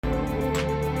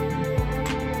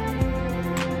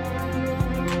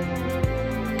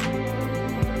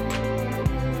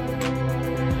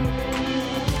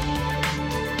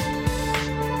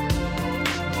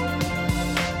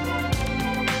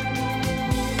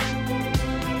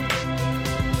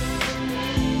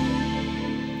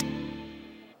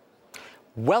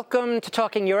Welcome to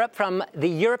Talking Europe from the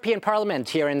European Parliament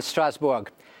here in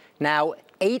Strasbourg. Now,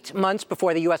 8 months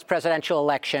before the U.S. presidential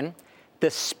election,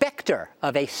 the spectre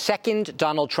of a second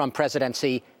Donald Trump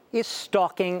presidency is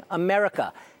stalking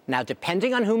America. Now,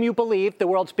 depending on whom you believe, the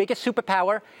world's biggest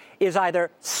superpower is either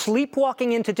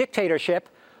sleepwalking into dictatorship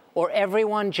or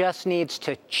everyone just needs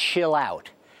to chill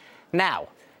out. Now,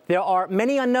 there are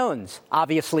many unknowns,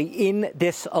 obviously, in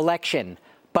this election.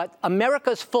 But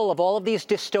America's full of all of these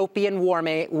dystopian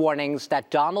warnings that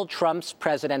Donald Trump's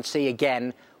presidency,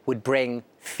 again, would bring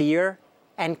fear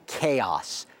and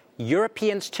chaos.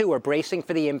 Europeans, too, are bracing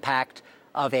for the impact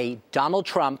of a Donald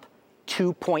Trump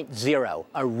 2.0,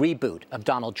 a reboot of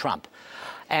Donald Trump.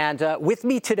 And with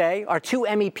me today are two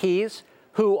MEPs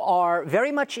who are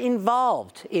very much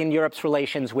involved in Europe's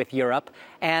relations with Europe.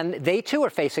 And they, too, are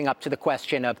facing up to the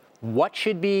question of what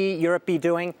should Europe be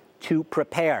doing to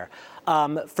prepare.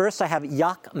 First, I have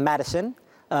Jaak Madison.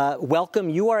 Welcome.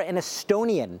 You are an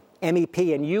Estonian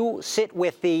MEP, and you sit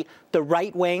with the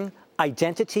right-wing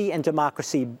Identity and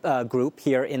Democracy group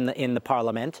here in the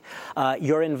Parliament.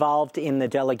 You're involved in the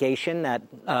delegation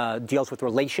that deals with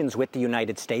relations with the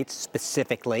United States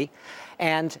specifically.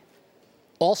 And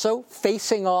also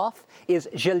facing off is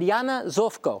Jelena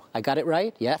Zovko. I got it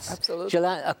right? Yes? Absolutely.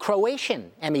 Jelena, a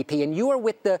Croatian MEP, and you are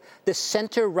with the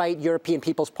center-right European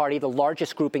People's Party, the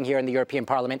largest grouping here in the European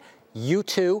Parliament. You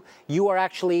too. You are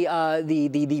actually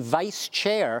the vice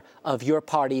chair of your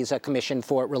party's Commission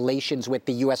for Relations with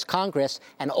the U.S. Congress,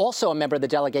 and also a member of the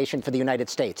delegation for the United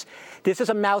States. This is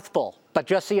a mouthful, but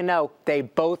just so you know, they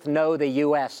both know the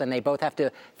U.S., and they both have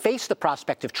to face the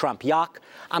prospect of Trump. Jaak,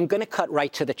 I'm going to cut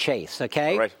right to the chase,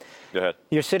 okay? All right. Go ahead.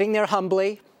 You're sitting there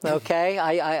humbly, okay?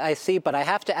 I see, but I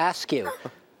have to ask you.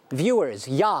 Viewers,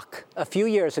 Jaak, a few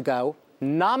years ago,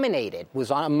 was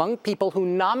among people who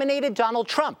nominated Donald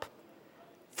Trump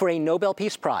for a Nobel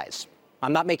Peace Prize.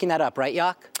 I'm not making that up, right,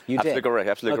 Jaak? You absolutely did. Correct.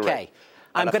 Absolutely correct.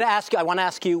 Okay. I want to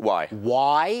ask you why.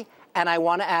 Why? And I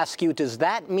want to ask you, does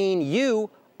that mean you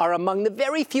are among the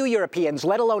very few Europeans,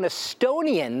 let alone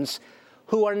Estonians,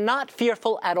 who are not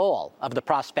fearful at all of the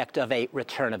prospect of a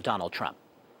return of Donald Trump?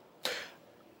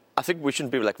 I think we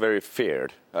shouldn't be very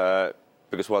feared.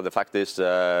 Because, well, the fact is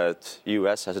that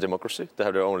U.S. has a democracy. They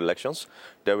have their own elections.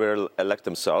 They will elect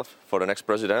themselves for the next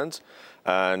president.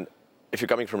 And if you're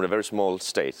coming from a very small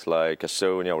state like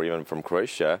Estonia or even from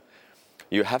Croatia,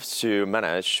 you have to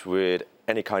manage with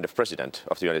any kind of president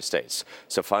of the United States.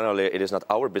 So finally, it is not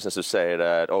our business to say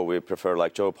that, oh, we prefer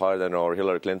like Joe Biden or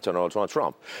Hillary Clinton or Donald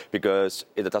Trump, because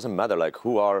it doesn't matter like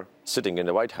who are sitting in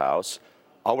the White House.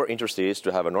 Our interest is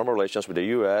to have a normal relations with the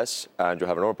U.S. and to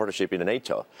have a normal partnership in the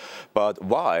NATO. But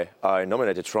why I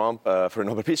nominated Trump for a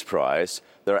Nobel Peace Prize,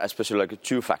 there are especially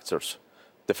two factors.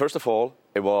 The first of all,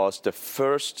 it was the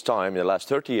first time in the last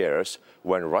 30 years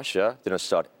when Russia didn't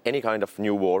start any kind of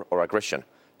new war or aggression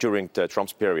during the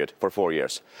Trump's period for 4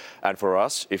 years. And for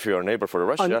us, if you're a neighbor for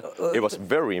Russia, it was a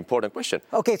very important question.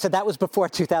 Okay, so that was before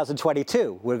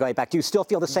 2022. We're going back. Do you still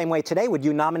feel the same way today? Would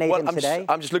you nominate him today?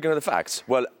 I'm just looking at the facts.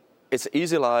 Well, it's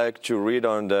easy to read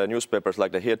on the newspapers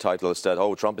like the here titles that,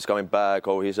 oh, Trump is coming back,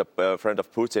 oh, he's a friend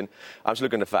of Putin. I'm just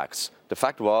looking at the facts. The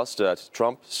fact was that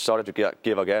Trump started to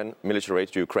give again military aid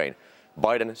to Ukraine.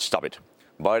 Biden stopped it.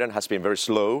 Biden has been very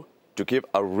slow to give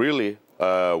a really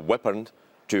weapon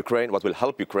to Ukraine, what will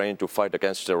help Ukraine to fight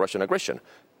against the Russian aggression.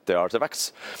 There are the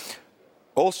facts.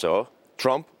 Also,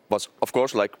 Trump was, of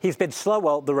course, he's been slow.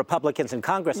 Well, the Republicans in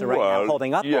Congress are now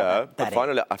holding up. Yeah, but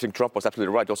finally, I think Trump was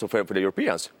absolutely right also for the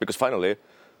Europeans, because finally,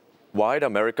 why the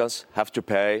Americans have to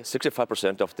pay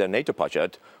 65% of their NATO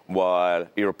budget while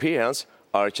Europeans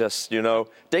are just,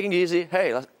 taking it easy.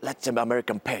 Hey, let the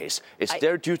American pay. It's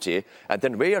their duty. And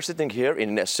then we are sitting here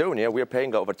in Estonia, we are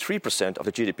paying over 3% of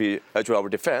the GDP to our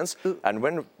defense. And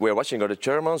when we're watching the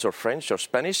Germans or French or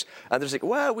Spanish, and they're like,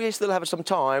 well, we still have some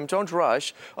time, don't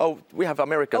rush. Oh, we have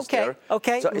Americans there.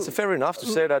 Okay. So it's fair enough to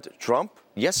say that Trump,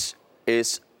 yes,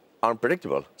 is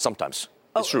unpredictable sometimes.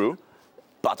 It's true.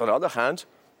 But on the other hand,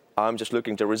 I'm just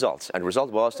looking at the results. And the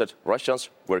result was that Russians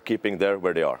were keeping there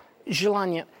where they are.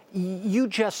 Jelena, you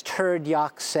just heard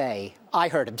Jaak say, I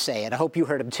heard him say it, I hope you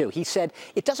heard him too. He said,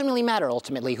 it doesn't really matter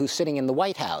ultimately who's sitting in the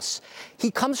White House. He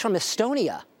comes from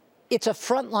Estonia. It's a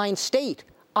frontline state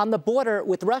on the border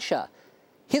with Russia.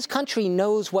 His country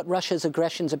knows what Russia's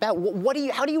aggression's about.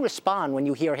 How do you respond when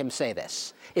you hear him say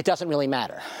this? It doesn't really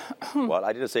matter. Well,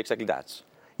 I didn't say exactly that.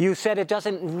 You said it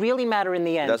doesn't really matter in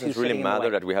the end. It doesn't really matter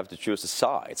that we have to choose the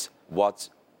sides. What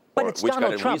But or it's which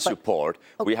Donald kind Trump, of support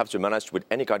we have to manage with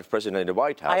any kind of president in the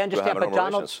White House. I understand, to have but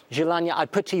Donald, relations. Jelania, I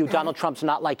put to you, Donald Trump's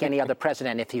not like any other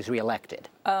president if he's reelected.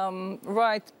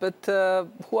 Right, but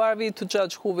who are we to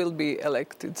judge who will be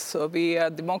elected? So we are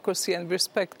democracy and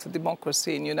respect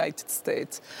democracy in the United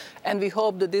States. And we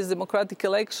hope that these democratic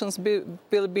elections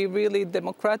will be really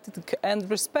democratic and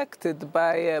respected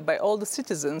by all the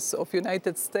citizens of the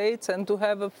United States, and to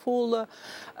have a full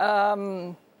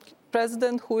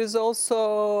president who is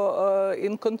also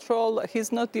in control. He's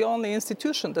not the only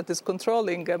institution that is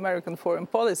controlling American foreign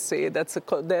policy.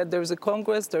 There's a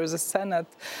Congress, there's a Senate.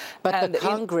 But the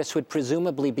Congress would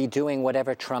presumably be doing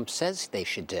whatever Trump says they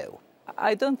should do.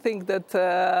 I don't think that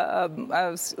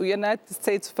the United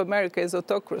States of America is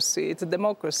autocracy. It's a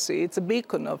democracy. It's a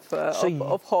beacon of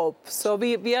hope. So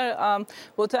we are.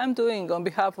 What I'm doing on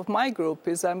behalf of my group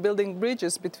is I'm building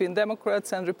bridges between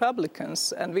Democrats and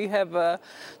Republicans, and we have a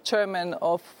chairman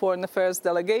of foreign affairs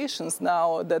delegations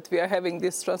now that we are having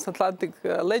this transatlantic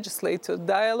legislative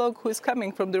dialogue who is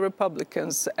coming from the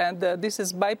Republicans, and this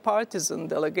is bipartisan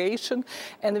delegation,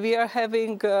 and we are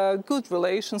having good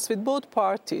relations with both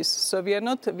parties. So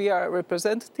we are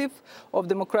representative of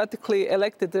democratically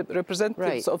elected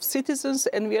representatives of citizens,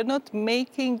 and we are not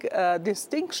making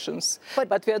distinctions,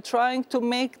 but we are trying to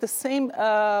make the same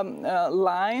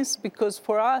lines, because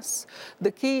for us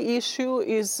the key issue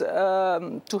is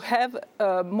to have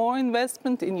more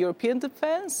investment in European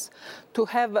defense, to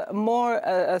have more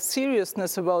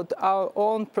seriousness about our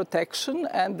own protection.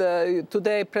 And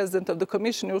today, President of the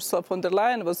Commission, Ursula von der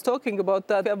Leyen, was talking about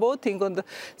that. We are voting on the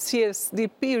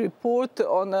CSDP report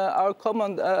on our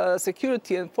common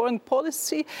security and foreign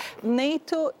policy.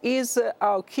 NATO is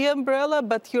our key umbrella,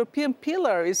 but European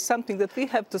pillar is something that we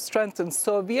have to strengthen.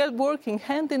 So we are working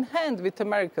hand in hand with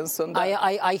Americans on that.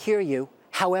 I hear you.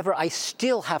 However, I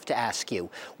still have to ask you,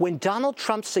 when Donald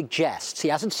Trump suggests, he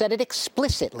hasn't said it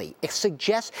explicitly, it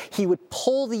suggests he would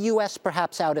pull the U.S.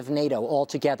 perhaps out of NATO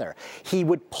altogether. He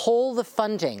would pull the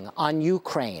funding on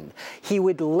Ukraine. He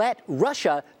would let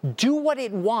Russia do what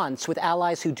it wants with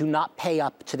allies who do not pay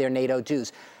up to their NATO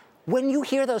dues. When you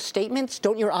hear those statements,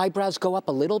 don't your eyebrows go up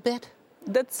a little bit?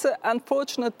 That's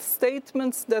unfortunate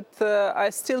statements that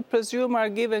I still presume are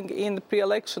given in the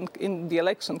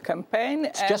election campaign.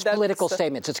 It's just political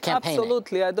statements. It's campaigning.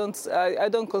 Absolutely, I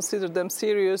don't consider them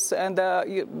serious. And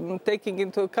taking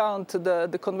into account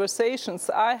the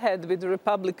conversations I had with the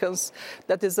Republicans,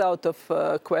 that is out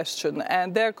of question.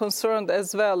 And they're concerned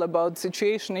as well about the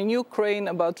situation in Ukraine,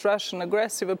 about Russian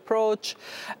aggressive approach,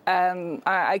 and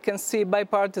I can see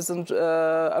bipartisan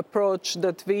approach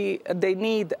that they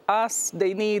need us.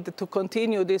 They need to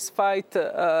continue this fight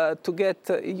to get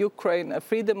Ukraine,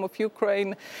 freedom of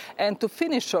Ukraine, and to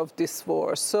finish off this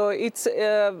war. So it's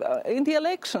in the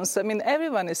elections, I mean,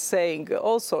 everyone is saying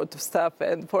all sorts of stuff.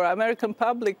 And for American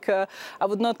public, I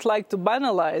would not like to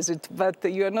banalize it, but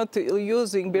you are not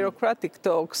using bureaucratic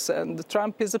talks, and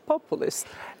Trump is a populist.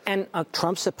 And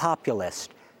Trump's a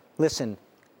populist. Listen,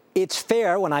 it's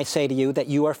fair when I say to you that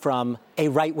you are from a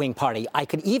right-wing party. I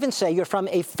could even say you're from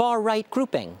a far-right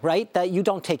grouping, right? That you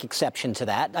don't take exception to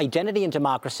that. Identity and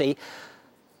Democracy,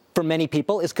 for many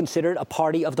people, is considered a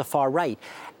party of the far right.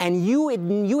 And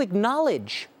you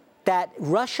acknowledge that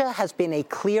Russia has been a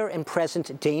clear and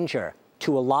present danger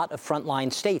to a lot of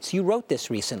frontline states. You wrote this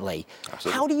recently.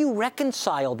 Absolutely. How do you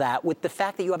reconcile that with the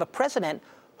fact that you have a president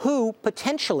who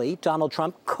potentially, Donald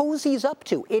Trump, cozies up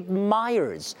to,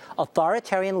 admires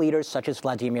authoritarian leaders such as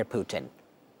Vladimir Putin?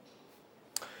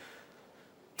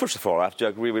 First of all, I have to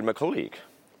agree with my colleague,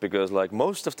 because like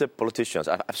most of the politicians,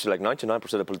 actually like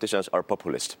 99% of politicians are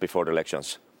populist before the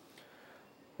elections.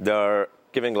 They're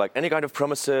giving like any kind of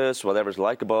promises, whatever is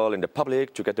likable in the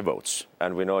public to get the votes.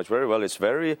 And we know it very well, it's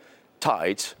very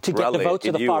tight to get the votes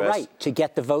of the far right, to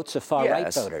get the votes of far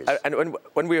right voters. And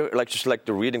when we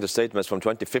reading the statements from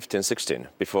 2015-16,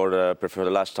 before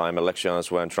the last time elections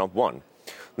when Trump won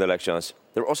the elections,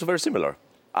 they're also very similar.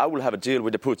 I will have a deal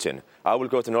with Putin. I will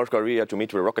go to North Korea to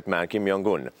meet with rocket man Kim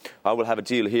Jong-un. I will have a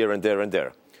deal here and there and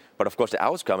there. But of course the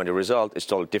outcome and the result is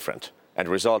totally different. And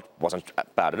the result wasn't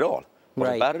bad at all.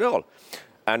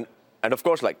 And of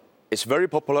course, like, it's very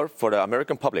popular for the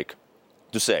American public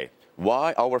to say,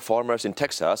 why our farmers in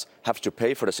Texas have to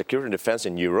pay for the security and defense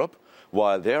in Europe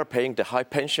while they are paying the high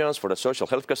pensions for the social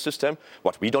healthcare system,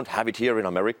 what we don't have it here in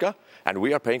America, and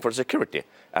we are paying for the security.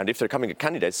 And if they're coming a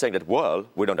candidate saying that, well,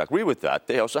 we don't agree with that,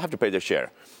 they also have to pay their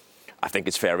share. I think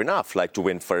it's fair enough, like to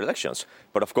win fair elections.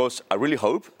 But of course, I really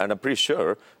hope, and I'm pretty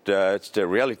sure that the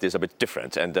reality is a bit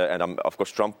different. And of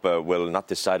course, Trump will not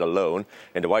decide alone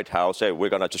in the White House. Hey, we're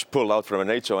gonna just pull out from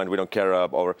NATO, and we don't care,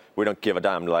 or we don't give a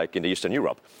damn, like in Eastern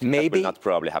Europe. Maybe that will not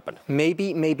probably happen.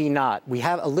 Maybe not. We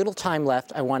have a little time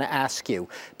left. I want to ask you.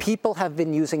 People have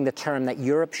been using the term that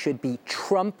Europe should be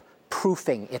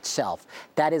Trump-proofing itself.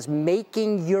 That is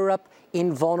making Europe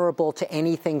invulnerable to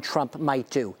anything Trump might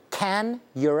do. Can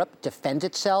Europe defend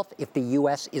itself if the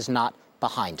U.S. is not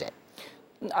behind it?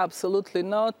 Absolutely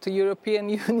not. The European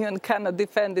Union cannot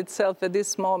defend itself at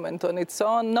this moment on its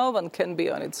own. No one can be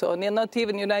on its own, and not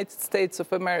even United States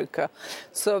of America.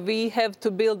 So we have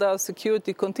to build our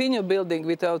security, continue building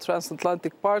with our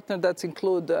transatlantic partner. That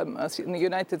include the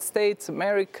United States,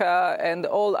 America, and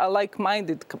all are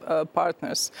like-minded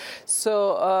partners.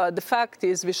 So the fact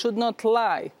is we should not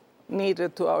lie neither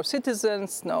to our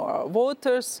citizens nor our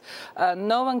voters.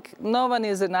 No one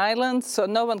is an island, so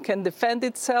no one can defend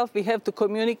itself. We have to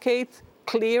communicate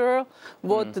clearer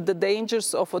what the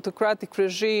dangers of autocratic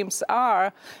regimes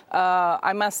are.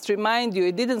 I must remind you,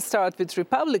 it didn't start with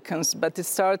Republicans, but it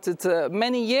started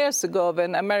many years ago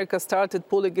when America started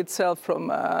pulling itself from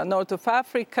north of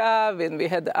Africa, when we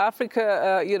had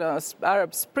Africa,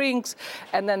 Arab Springs,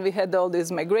 and then we had all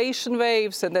these migration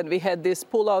waves, and then we had these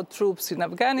pull-out troops in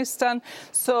Afghanistan.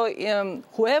 So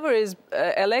whoever is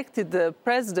elected the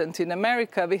president in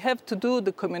America, we have to do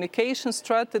the communication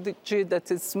strategy that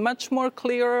is much more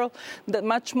clearer, that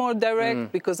much more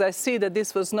direct, because I see that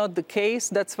this was not the case.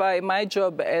 That's why my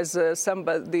job as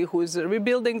somebody who is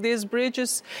rebuilding these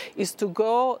bridges is to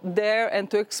go there and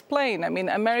to explain. I mean,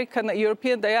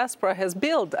 European diaspora has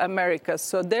built America,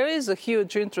 so there is a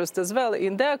huge interest as well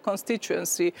in their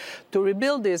constituency to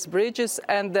rebuild these bridges.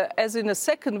 And as in the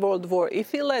Second World War,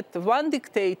 if we let one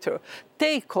dictator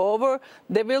take over,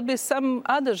 there will be some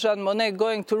other Jean Monnet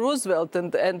going to Roosevelt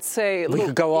and say, we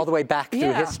could go all the way back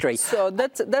through history. So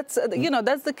that's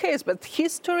the case. But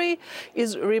history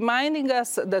is reminding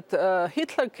us that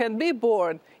Hitler can be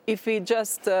born if we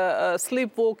just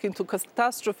sleepwalk into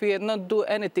catastrophe and not do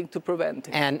anything to prevent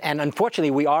it. And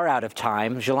unfortunately, we are out of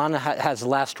time. Zhelana has the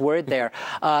last word there.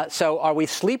 So are we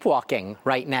sleepwalking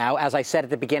right now, as I said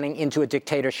at the beginning, into a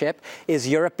dictatorship? Is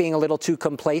Europe being a little too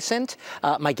complacent?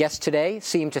 My guests today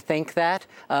seem to think that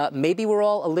maybe we're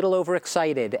all a little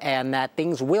overexcited and that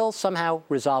things will somehow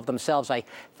resolve themselves. I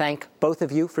thank both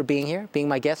of you for being here, being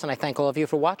my guests, and I thank all of you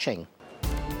for watching.